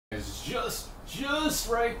just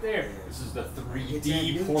right there. Yeah. This is the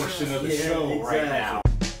 3D portion of the show right now.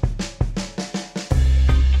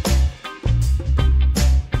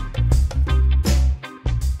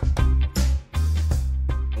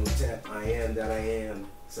 I am that I am.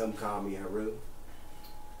 Some call me Haru.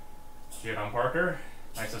 Shit, I'm Parker.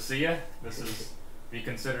 Nice to see you. This is the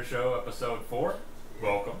Konsider Show, episode 4.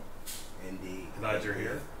 Welcome. Indeed. Glad you're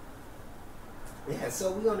here. Yeah,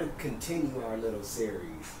 so we're going to continue our little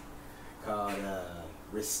series called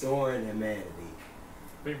Restoring Humanity.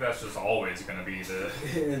 I think that's just always going to be the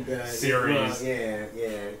series.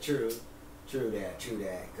 Yeah, true that.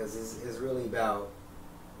 Because it's really about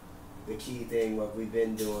the key thing, what we've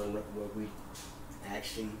been doing, what we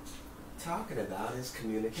actually talking about is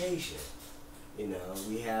communication. You know,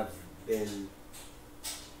 we have been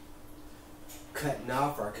cutting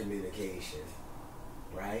off our communication,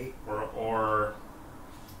 right? Or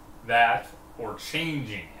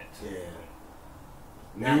changing it.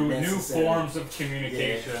 Yeah. New forms of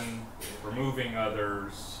communication, removing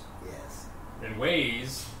others. Yes. In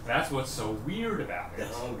ways, that's what's so weird about it. The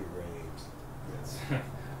Hunger Games. Yes.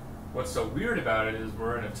 What's so weird about it is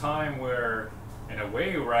we're in a time where, in a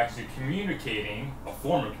way, we're actually communicating, a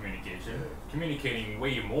form of communication, communicating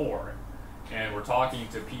way more. And we're talking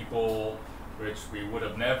to people which we would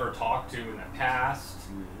have never talked to in the past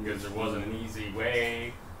because there wasn't an easy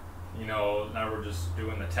way. You know, now we're just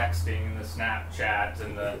doing the texting and the Snapchat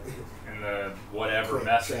and the whatever quick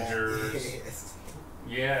messengers.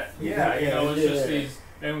 Yes. Yeah, you know, it's just these,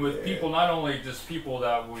 and with people, not only just people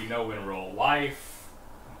that we know in real life,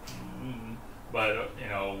 but, you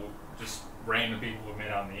know, just random people we've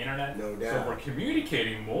met on the internet. No doubt. So we're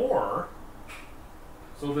communicating more.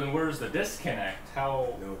 So then where's the disconnect?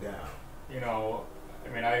 How? No doubt. You know, I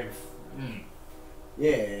mean,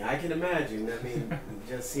 Yeah, I can imagine. I mean,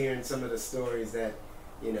 just hearing some of the stories that,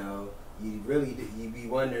 you know, you'd be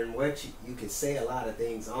wondering what you could say a lot of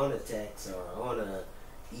things on a text or on a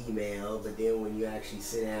email, but then when you actually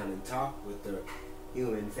sit down and talk with the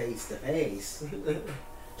human face to face,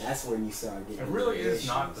 that's when you start getting. It really is issues.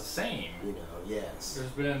 not the same. You know, yes.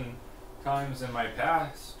 There's been times in my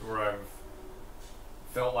past where I've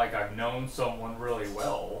felt like I've known someone really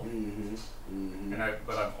well,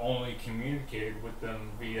 but I've only communicated with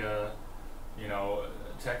them via, you know,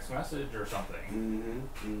 a text message or something.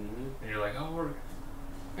 And you're like, oh, we're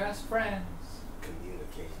best friends.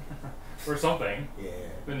 Communicate. Or something. Yeah.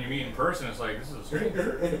 Then you meet in person, it's like, this is a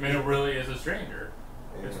stranger. I mean, it really is a stranger.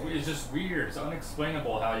 It's just weird. It's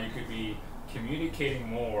unexplainable how you could be communicating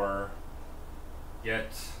more,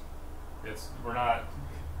 yet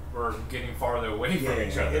we're getting farther away from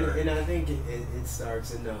each other. And I think it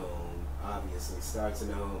starts in the home, obviously. Starts in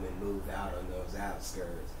the home and moved out on those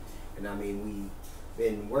outskirts. And I mean, we've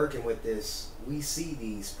been working with this. We see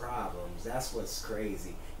these problems. That's what's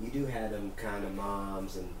crazy. You do have them kind of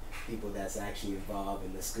moms and people that's actually involved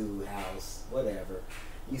in the schoolhouse, whatever.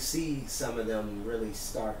 You see some of them really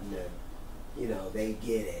starting to, you know, they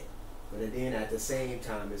get it. But then at the same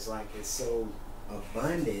time, it's like it's so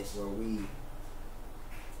abundant where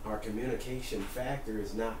our communication factor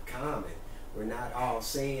is not common. We're not all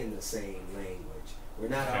saying the same language. We're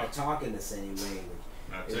not all talking the same language.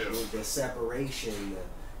 Not too. The separation,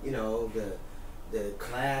 the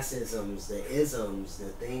classisms, the isms, the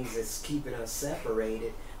things that's keeping us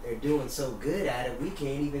separated. They're doing so good at it, we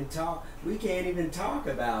can't even talk. We can't even talk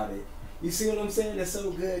about it. You see what I'm saying? It's so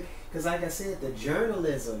good because, like I said, the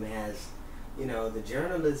journalism is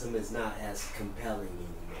not as compelling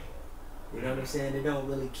anymore. You know what I'm saying? They don't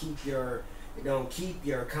really keep your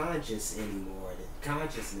conscience anymore. The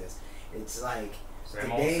consciousness. It's like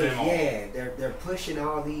today, they're pushing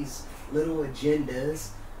all these little agendas.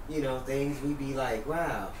 You know, things we be like,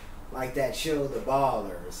 wow, like that show, The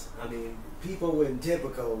Ballers. I mean, people wouldn't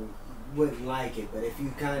like it, but if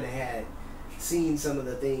you kind of had seen some of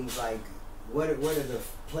the things, like what are the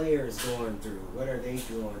players going through? What are they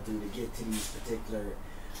going through to get to these particular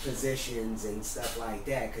positions and stuff like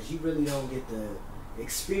that? Because you really don't get to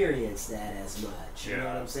experience that as much. You know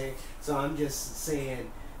what I'm saying? So I'm just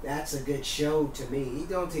saying that's a good show to me.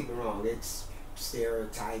 Don't take me wrong. It's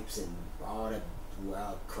stereotypes and all the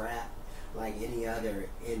crap like any other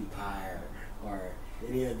empire or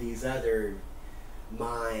any of these other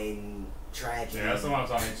mind tragedies. Yeah, that's the one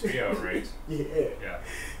that's on HBO, right? Yeah.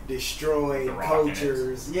 Destroying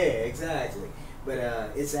cultures. Yeah, exactly. But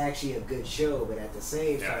it's actually a good show. But at the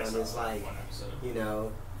same time, it's like, you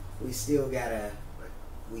know, we still gotta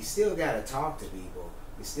talk to people.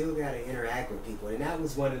 We still gotta interact with people. And that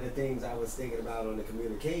was one of the things I was thinking about on the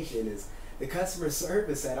communication is the customer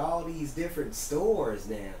service at all these different stores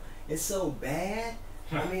now. It's so bad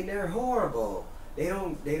I mean, they're horrible. They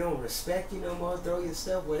don't respect you no more. Throw your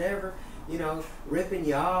stuff, whatever. You know, ripping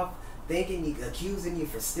you off, accusing you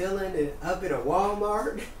for stealing it up at a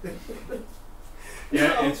Walmart.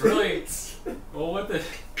 Yeah, it's really well.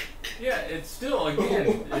 Yeah, it's still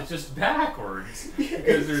again, it's just backwards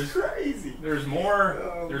because it's crazy. There's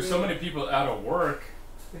more. There's so many people out of work.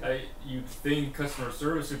 You'd think customer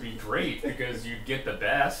service would be great because you'd get the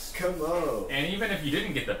best. Come on. And even if you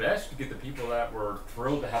didn't get the best, you'd get the people that were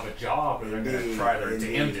thrilled to have a job and they're going to try their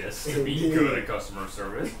damnedest to be good at customer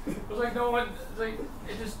service. It was like no one. It's like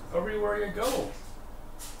it just everywhere you go.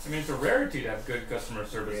 I mean, it's a rarity to have good customer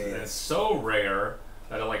service, and it's so rare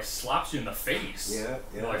that it like slaps you in the face. Yeah.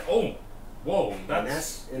 You're like, oh. Whoa,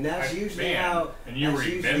 that's usually how. And you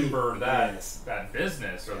remember that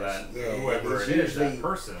business or that whoever it is, that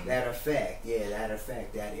person. That effect,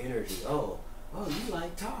 that energy. Oh, you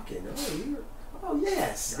like talking. Oh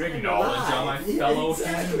yes. You big knowledge on my fellow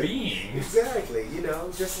human being. Exactly. You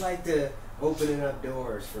know, just like the opening up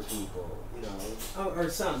doors for people. You know, or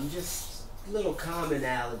something. Just little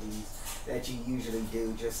commonalities that you usually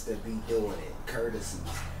do just to be doing it, courtesies.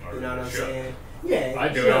 You know what I'm saying? Yeah, I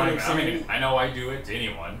do it. I mean, I know I do it to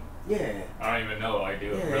anyone. Yeah. I don't even know I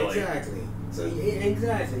do it really. Exactly. So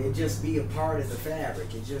exactly, it just be a part of the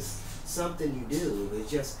fabric. It's just something you do. It's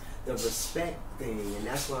just the respect thing, and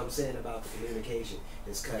that's what I'm saying about the communication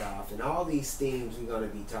is cut off. And all these themes we're going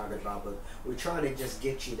to be talking about, but we're trying to just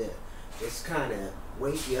get you to just kind of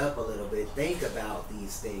wake you up a little bit. Think about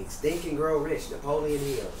these things. Think and Grow Rich. Napoleon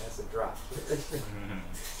Hill. That's a drop.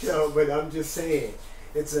 But I'm just saying.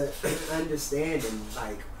 It's a understanding,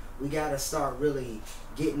 like, we got to start really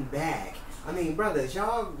getting back. I mean, brothers,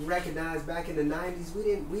 y'all recognize back in the 90s,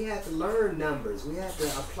 we had to learn numbers. We had to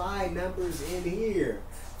apply numbers in here,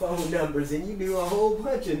 phone numbers, and you knew a whole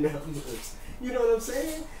bunch of numbers. You know what I'm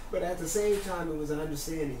saying? But at the same time, it was an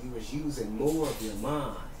understanding you was using more of your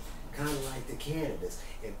mind, kind of like the cannabis.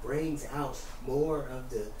 It brings out more of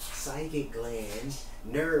the psychic gland,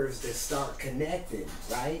 nerves that start connecting,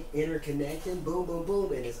 right? Interconnecting, boom, boom,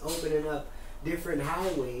 boom, and it's opening up different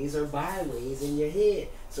highways or byways in your head.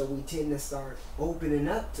 So we tend to start opening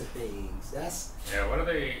up to things. That's what are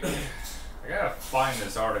they? I gotta find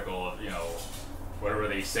this article of whatever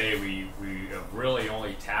they say we have really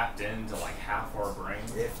only tapped into like half our brain.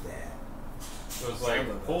 If that. So it's like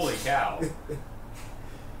holy cow.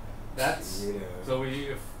 That's so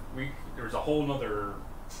there's a whole nother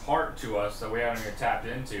part to us that we haven't even tapped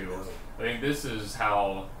into. I think this is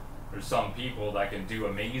how there's some people that can do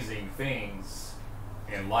amazing things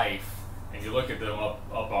in life, and you look at them up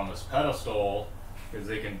on this pedestal because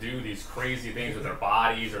they can do these crazy things with their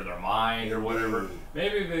bodies or their mind or whatever.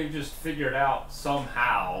 Maybe they just figured out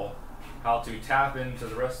somehow how to tap into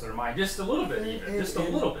the rest of their mind just a little bit, just a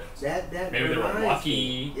little bit. Maybe they were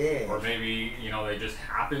lucky, or maybe they just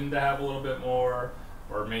happened to have a little bit more,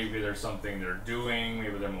 or maybe there's something they're doing.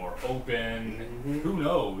 Maybe they're more open. Who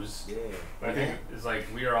knows? But I think it's like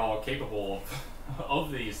we are all capable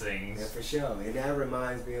of these things. Yeah, for sure. And that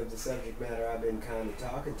reminds me of the subject matter I've been kind of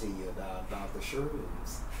talking to you about the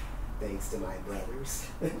shrooms. Thanks to my brothers.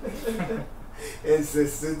 And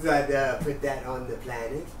since I put that on the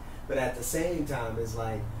planet. But at the same time, it's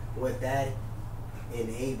like what that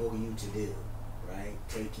enable you to do, right?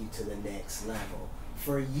 Take you to the next level.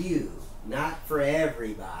 For you, not for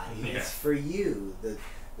everybody. It's for you.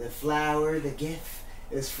 The flower, the gift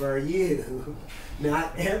is for you,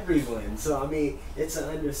 not everyone. So, I mean, it's an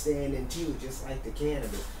understanding too, just like the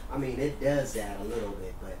cannabis. I mean, it does that a little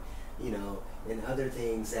bit, but, and other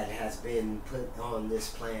things that has been put on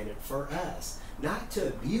this planet for us. Not to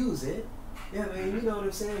abuse it. Yeah, I mean, you know what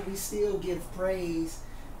I'm saying? We still give praise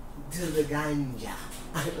to the ganja.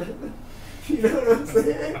 You know what I'm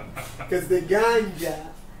saying? Because the ganja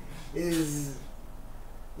is,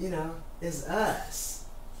 is us.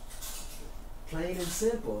 Plain and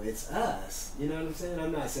simple. It's us. You know what I'm saying?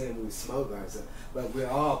 I'm not saying we smoke ourselves, but we're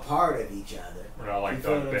all part of each other. We're not like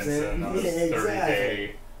Doug Benson on his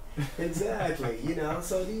 30-day. Exactly.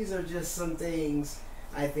 So these are just some things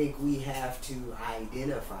I think we have to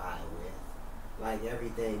identify with. Like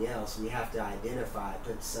everything else, we have to identify,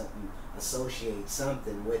 put something, associate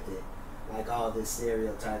something with it. Like all the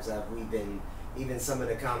stereotypes that we've been, even some of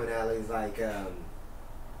the commonalities, like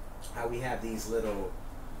how we have these little,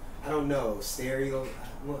 I don't know,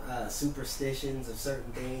 superstitions of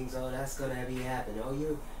certain things. Oh, that's gonna be happening.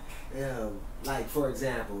 Oh, like for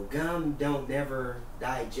example, gum don't never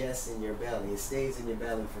digest in your belly. It stays in your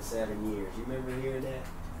belly for 7 years. You remember hearing that?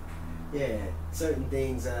 Yeah, certain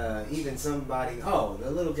things, even somebody,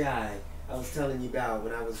 the little guy I was telling you about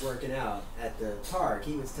when I was working out at the park,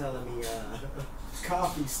 he was telling me,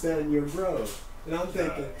 coffee stun your growth. And I'm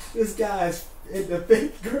thinking, this guy's in the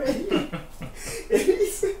 5th grade. And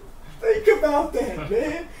he's, think about that,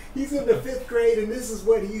 man. He's in the 5th grade and this is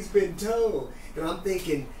what he's been told. And I'm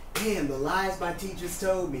thinking, damn, the lies my teachers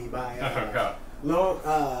told me by I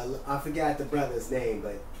forgot the brother's name,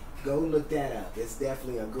 but go look that up. It's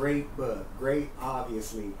definitely a great book. Great,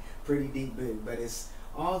 obviously, pretty deep book. But it's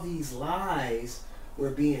all these lies we're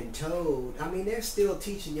being told. I mean, they're still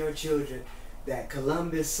teaching your children that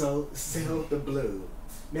Columbus sailed the blue.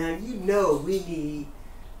 Now, you know we need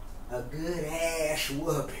a good ass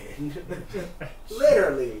whooping.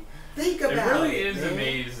 Literally. Think about it. It really is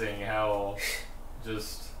amazing how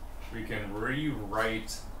just we can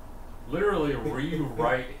literally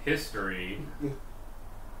rewrite history,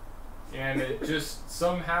 and it just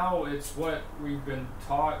somehow it's what we've been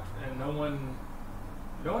taught, and no one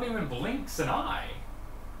even blinks an eye.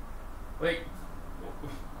 Like,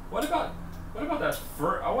 what about that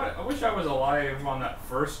first? I wish I was alive on that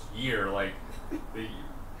first year. Like,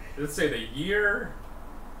 let's say the year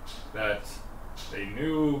that they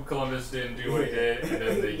knew Columbus didn't do what he did, and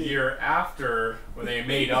then the year after when they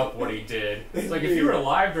made up what he did. It's like if you were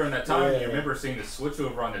alive during that time and you remember seeing the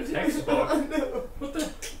switchover on the textbook, what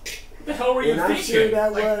the hell were you thinking? I'm sure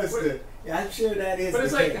that I'm sure that is. But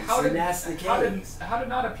it's like, how did not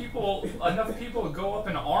enough people go up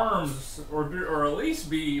in arms, or at least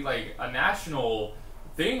be like a national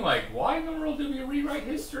thing? Like, why in the world did we rewrite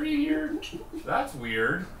history here? That's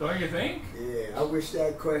weird, don't you think? Yeah, I wish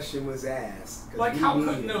that question was asked. Like, how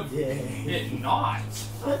couldn't it not?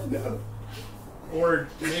 I know. Or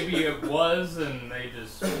maybe it was, and they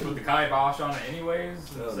just put the kibosh on it anyways,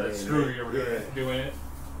 and said, screw you, we're doing it.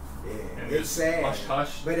 Yeah, And it's sad. Hush,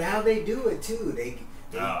 hush. But how they do it too, they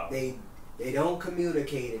don't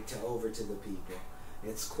communicate it over to the people.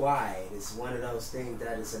 It's quiet. It's one of those things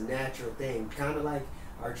that is a natural thing, kind of like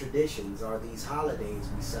our traditions or these holidays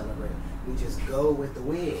we celebrate. We just go with the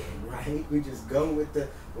wind, right? We just go with the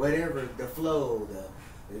whatever, the flow,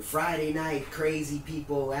 the Friday night crazy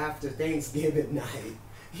people after Thanksgiving night,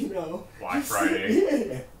 you know. Black Friday.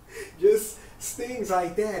 Yeah, just things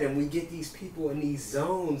like that, and we get these people in these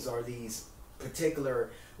zones or these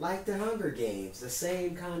particular, like the Hunger Games, the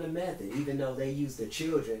same kind of method, even though they use the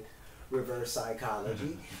children, reverse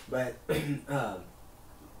psychology, but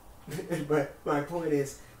but my point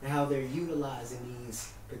is how they're utilizing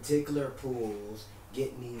these particular pools,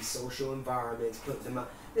 getting these social environments, putting them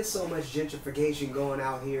out. There's so much gentrification going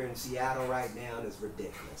out here in Seattle right now, and it's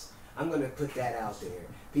ridiculous. I'm going to put that out there.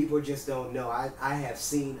 People just don't know. I have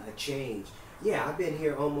seen a change. Yeah, I've been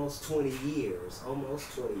here almost 20 years,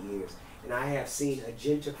 and I have seen a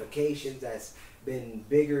gentrification that's been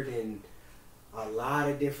bigger than a lot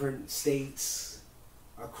of different states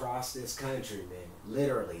across this country, man.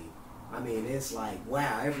 Literally. I mean, it's like,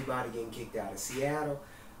 wow, everybody getting kicked out of Seattle.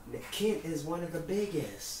 Kent is one of the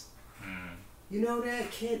biggest. You know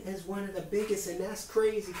that? Kent is one of the biggest, and that's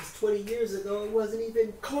crazy because 20 years ago it wasn't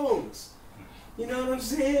even close. You know what I'm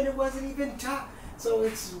saying? It wasn't even top. So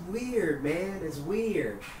it's weird, man. It's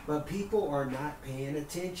weird. But people are not paying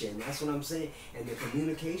attention. That's what I'm saying. And the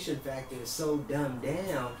communication factor is so dumbed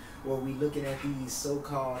down where we looking at these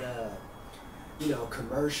so-called,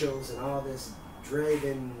 commercials and all this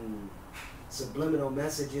driven subliminal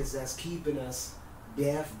messages that's keeping us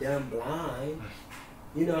deaf, dumb, blind.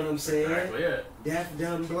 You know what I'm saying? Exactly it. Deaf,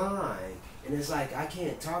 dumb, blind. And it's like, I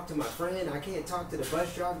can't talk to my friend. I can't talk to the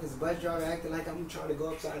bus driver because the bus driver acting like I'm trying to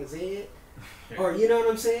go upside his head. Or, you know what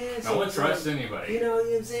I'm saying? No one trusts anybody. You know what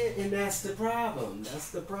I'm saying? And that's the problem. That's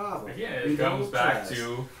the problem. Again, it comes back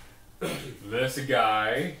to this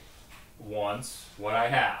guy wants what I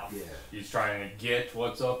have. Yeah. He's trying to get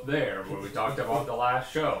what's up there. What we talked about the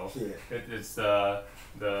last show. Yeah. It's the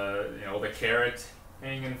carrot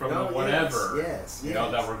hanging from the whatever. Yes. You know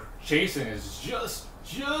that we're chasing is just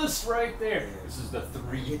right there. Yeah. This is the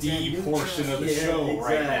 3D portion of the show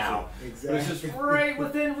right now. Exactly. But it's just right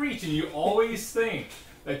within reach, and you always think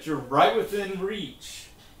that you're right within reach.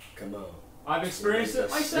 Come on. I've experienced it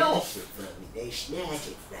myself. They snatch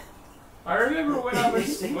it from me. I remember when I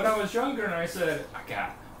was younger, and I said,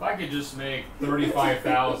 "God, if I could just make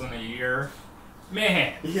 $35,000 a year,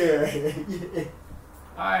 man, yeah.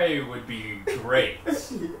 I would be great."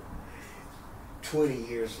 20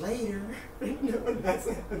 years later, no, that's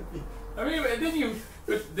happening. I mean,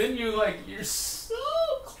 then you're so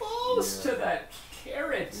close to that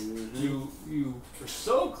carrot. Mm-hmm. You are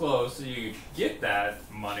so close that you get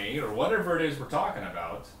that money or whatever it is we're talking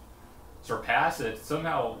about, surpass it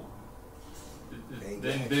somehow.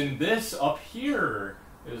 Then this up here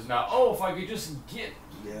is now. Oh, if I could just get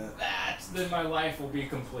that, then my life will be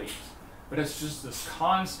complete. but it's just this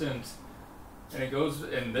constant, and it goes,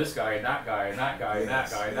 and this guy and that guy and that guy and that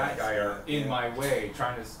guy and that guy are in my way,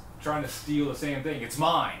 trying to steal the same thing. It's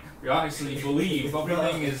mine. We obviously believe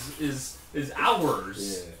everything is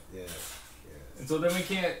ours. Yeah. And so then we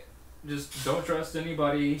can't just don't trust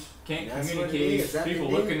anybody, can't communicate, people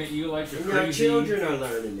looking at you like you're crazy. Our children are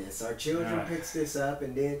learning this. Our children picks this up,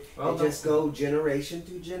 and then it just go generation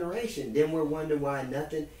through generation. Then we're wondering why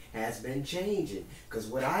nothing has been changing. Because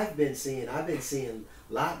what I've been seeing a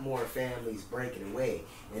lot more families breaking away.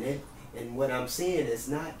 And what I'm seeing is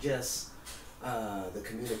not just the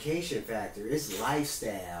communication factor, it's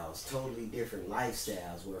lifestyles, totally different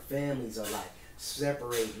lifestyles, where families are like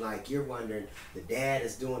separate, like you're wondering, the dad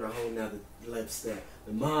is doing a whole nother lifestyle,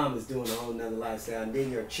 the mom is doing a whole nother lifestyle, and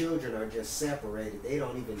then your children are just separated. They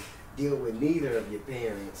don't even deal with neither of your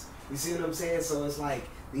parents. You see what I'm saying? So it's like,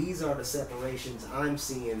 these are the separations I'm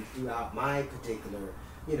seeing throughout my particular,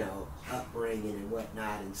 upbringing and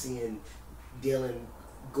whatnot, and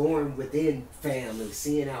going within families,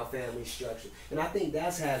 seeing how families structure. And I think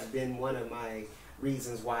that has been one of my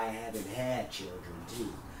reasons why I haven't had children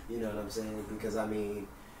too. You know what I'm saying? Because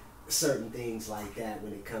certain things like that,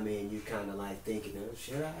 when it come in, you kind of like thinking, oh,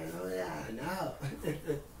 should I? Oh, yeah, no.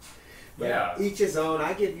 But each his own.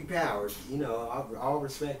 I give you power. All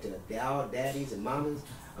respect to all daddies and mamas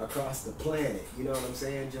across the planet. You know what I'm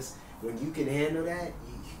saying? Just when you can handle that,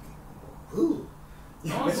 Oh,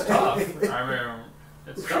 it's tough.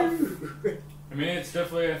 It's tough. It's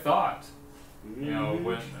definitely a thought.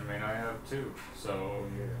 I have two. So,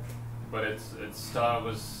 but it's tough.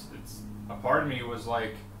 It's a part of me was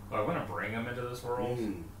like, I want to bring them into this world.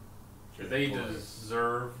 Do they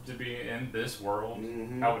deserve to be in this world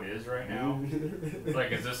how it is right now?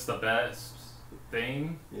 Like, is this the best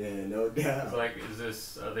thing? Yeah, no doubt. It's like,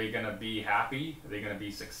 are they gonna be happy? Are they gonna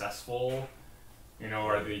be successful?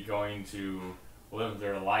 Are they going to live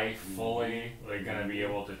their life fully? Are they gonna be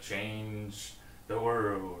able to change the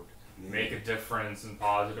world, make a difference in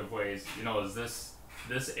positive ways? Is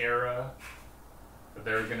this era that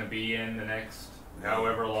they're gonna be in the next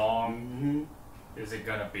however long? Is it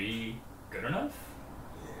gonna be good enough?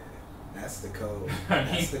 Yeah, that's the code.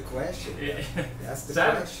 That's the question. That's the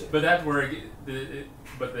question. But that's where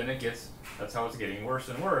but then that's how it's getting worse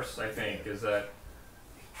and worse, I think, is that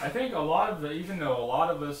I think even though a lot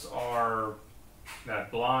of us are that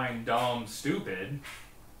blind, dumb, stupid,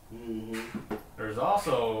 there's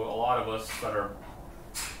also a lot of us that are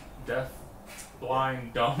deaf,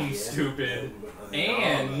 blind, dumb, stupid,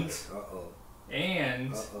 and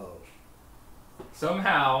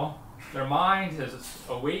somehow their mind has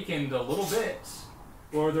awakened a little bit,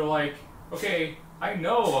 where they're like, okay, I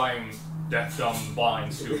know I'm deaf, dumb,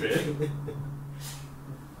 blind, stupid.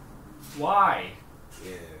 Why?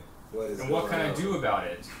 Yeah. What can I do about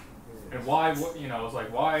it? Yeah. And why? It's like,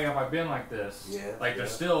 why have I been like this? Yeah. Like, we're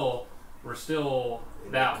still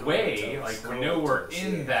that way. Like, we know we're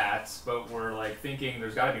in that, but we're like thinking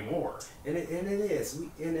there's got to be more. And it is.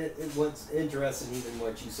 What's interesting, even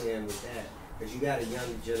what you saying with that, because you got a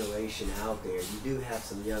young generation out there. You do have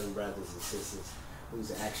some young brothers and sisters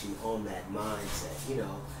who's actually on that mindset.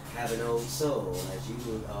 Have an old soul, as you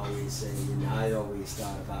would always say. And I always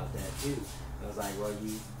thought about that too. I was like, well,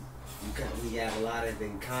 we have a lot of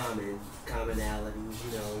commonalities.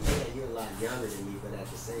 You're a lot younger than me, but at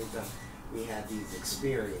the same time, we have these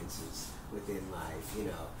experiences within life.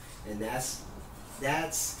 And that's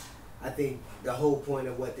I think the whole point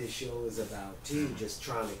of what this show is about too. Just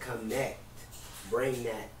trying to connect, bring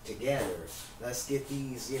that together. Let's get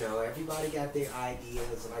these. Everybody got their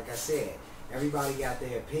ideas. Like I said, everybody got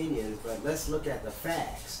their opinions, but let's look at the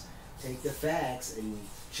facts. Take the facts and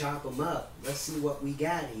chop them up. Let's see what we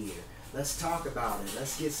got here. Let's talk about it.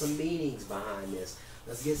 Let's get some meanings behind this.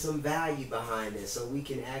 Let's get some value behind this, so we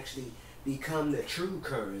can actually become the true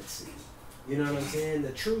currency. You know what I'm saying?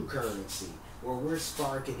 The true currency, where we're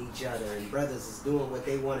sparking each other and brothers is doing what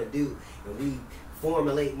they want to do, and we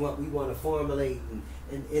formulating what we want to formulate, and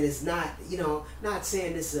it's not, not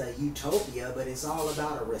saying this is a utopia, but it's all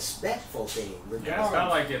about a respectful thing. Yeah, it's not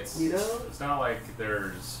like it's not like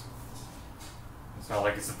there's. It's not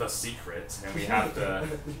like it's the secret, and we have to.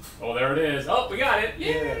 Oh, there it is. Oh, we got it!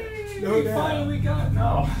 Yay! Yeah. We finally got it.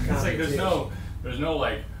 No, it's like there's no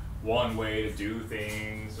like one way to do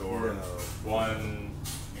things, or one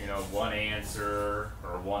answer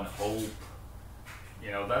or one hope.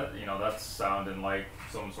 That's sounding like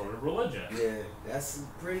some sort of religion. Yeah, that's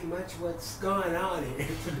pretty much what's going on here.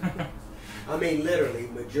 Literally,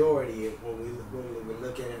 majority, when we're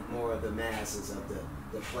looking at more of the masses of the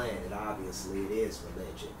planet, obviously it is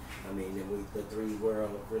religion. The three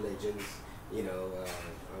world religions, you know,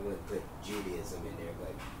 I wouldn't put Judaism in there,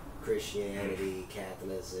 but Christianity,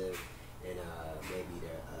 Catholicism, and maybe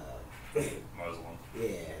the Muslim.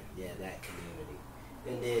 Yeah, that community.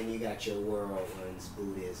 And then you got your world ones,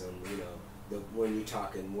 Buddhism. You know, when you're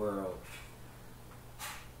talking world,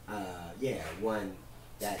 one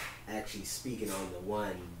that actually speaking on the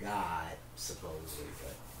one God supposedly,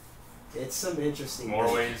 but it's some interesting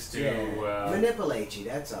more ways to manipulate you.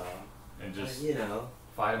 That's all. And just you know,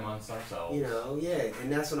 fight amongst ourselves. You know,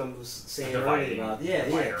 and that's what I was saying earlier about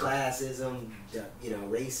classism, you know,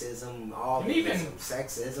 racism, all of it,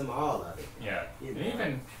 sexism, all of it. Yeah, you know? And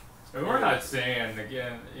even and we're not saying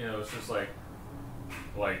again, you know, it's just like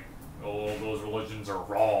oh, those religions are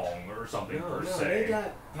wrong or something per se. They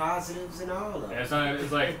got positives in all of it. It's not.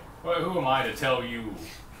 It's like, well, who am I to tell you?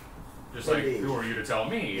 Just like, who are you to tell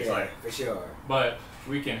me? It's like, for sure. But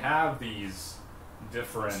we can have these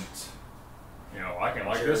different. You know, I can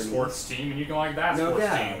like this sports team, and you can like that sports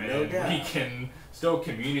team, and we can still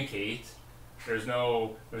communicate. There's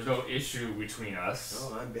no issue between us.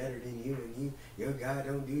 Oh, I'm better than you, and your guy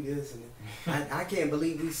don't do this, and I can't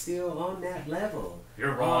believe we still on that level.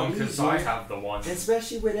 You're wrong because I have the one.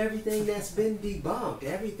 Especially with everything that's been debunked.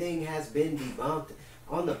 Everything has been debunked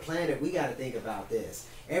on the planet. We got to think about this.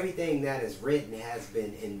 Everything that is written has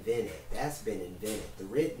been invented. That's been invented. The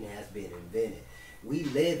written has been invented. We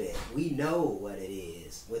live it. We know what it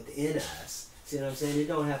is within us. See what I'm saying? It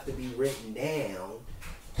don't have to be written down.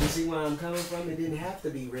 You see where I'm coming from? It didn't have to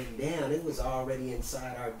be written down. It was already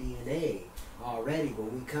inside our DNA. Already,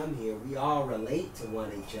 when we come here, we all relate to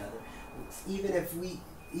one each other. Even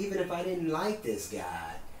if I didn't like this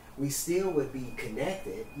guy, we still would be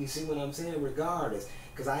connected. You see what I'm saying? Regardless.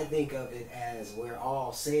 Because I think of it as we're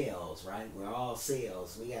all cells, right? We're all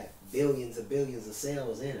cells. We got billions of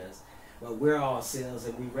cells in us. But we're all cells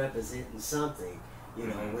and we representing something, you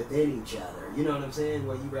know, within each other. You know what I'm saying?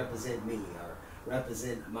 Well, you represent me or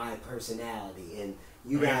represent my personality, and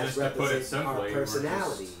you guys represent our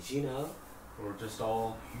personalities, you know? We're just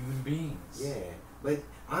all human beings. Yeah, but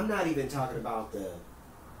I'm not even talking about the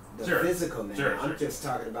physical man. I'm just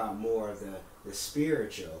talking about more of the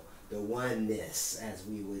spiritual, the oneness, as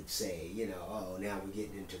we would say. You know, oh, now we're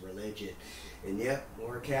getting into religion. And yep,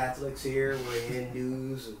 we're Catholics here, we're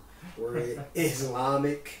Hindus, we're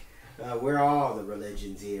Islamic, we're all the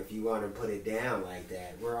religions here, if you want to put it down like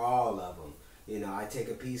that. We're all of them. You know, I take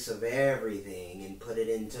a piece of everything and put it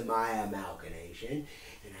into my amalgamation,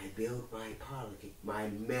 and I build my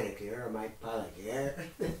manicure, my polycare,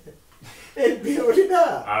 and build it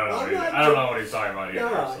up. I don't know what he's talking about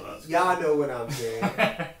either. So y'all know what I'm saying.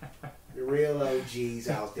 The real OGs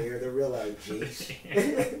out there, the real OGs.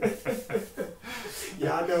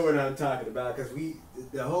 Y'all know what I'm talking about, because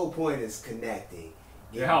the whole point is connecting.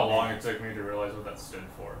 You know how long it took me to realize what that stood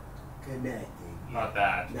for? Connecting. Not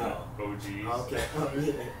that. No. OGs. Okay. Oh,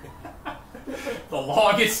 yeah. The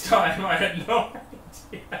longest time I had no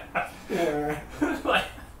idea. Like,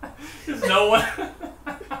 because no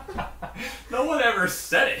one ever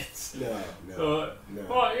said it. No.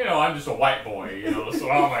 Well, you know, I'm just a white boy, you know, so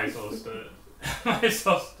how am I supposed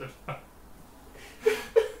to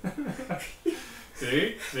know?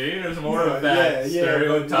 See, there's more of that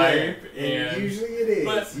stereotype, and usually it is.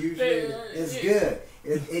 But it's good.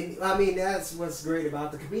 I mean, that's what's great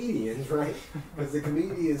about the comedians, right? Because the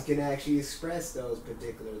comedians can actually express those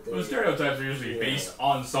particular things. Well, stereotypes are usually based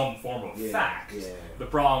on some form of fact. Yeah. The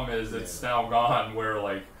problem is it's now gone where,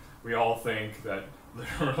 like, we all think that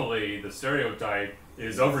literally the stereotype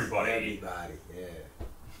is everybody. Everybody, yeah.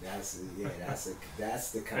 That's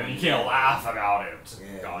the kind. And you can't laugh about it.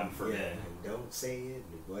 Yeah, God forbid. Yeah, and don't say it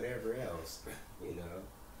and whatever else, you know.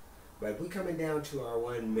 But we coming down to our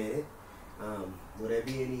 1 minute. Would there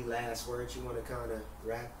be any last words you want to kind of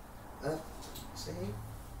wrap up? Say?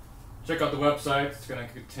 Check out the website. It's going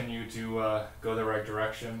to continue to go the right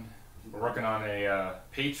direction. We're working on a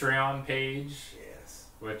Patreon page. Yes.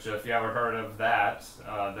 Which, if you haven't heard of that,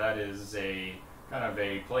 that is a kind of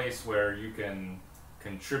a place where you can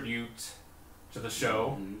contribute to the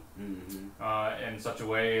show in such a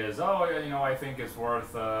way as, I think it's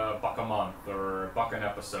worth $1 a month or $1 an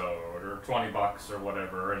episode or $20 or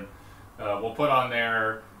whatever, and we'll put on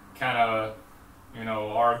there kind of,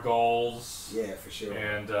 our goals. Yeah, for sure.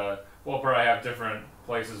 And we'll probably have different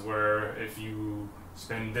places where if you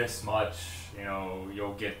spend this much,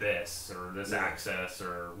 you'll get this or this access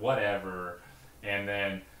or whatever, and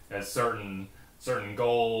then as certain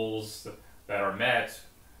goals that are met,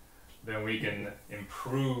 then we can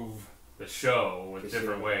improve the show with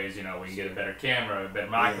different ways. You know, we can get a better camera, better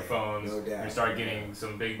microphones. No doubt. We start getting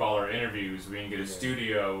some big baller interviews. We can get a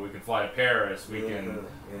studio. We can fly to Paris. We can.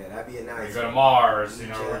 Yeah, that'd be a nice. We can go to Mars. You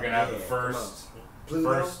know, we're gonna have the first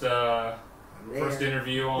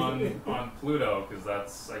interview on Pluto, because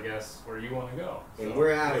that's, I guess, where you want to go. And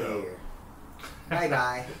we're out of here. Bye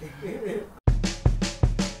bye.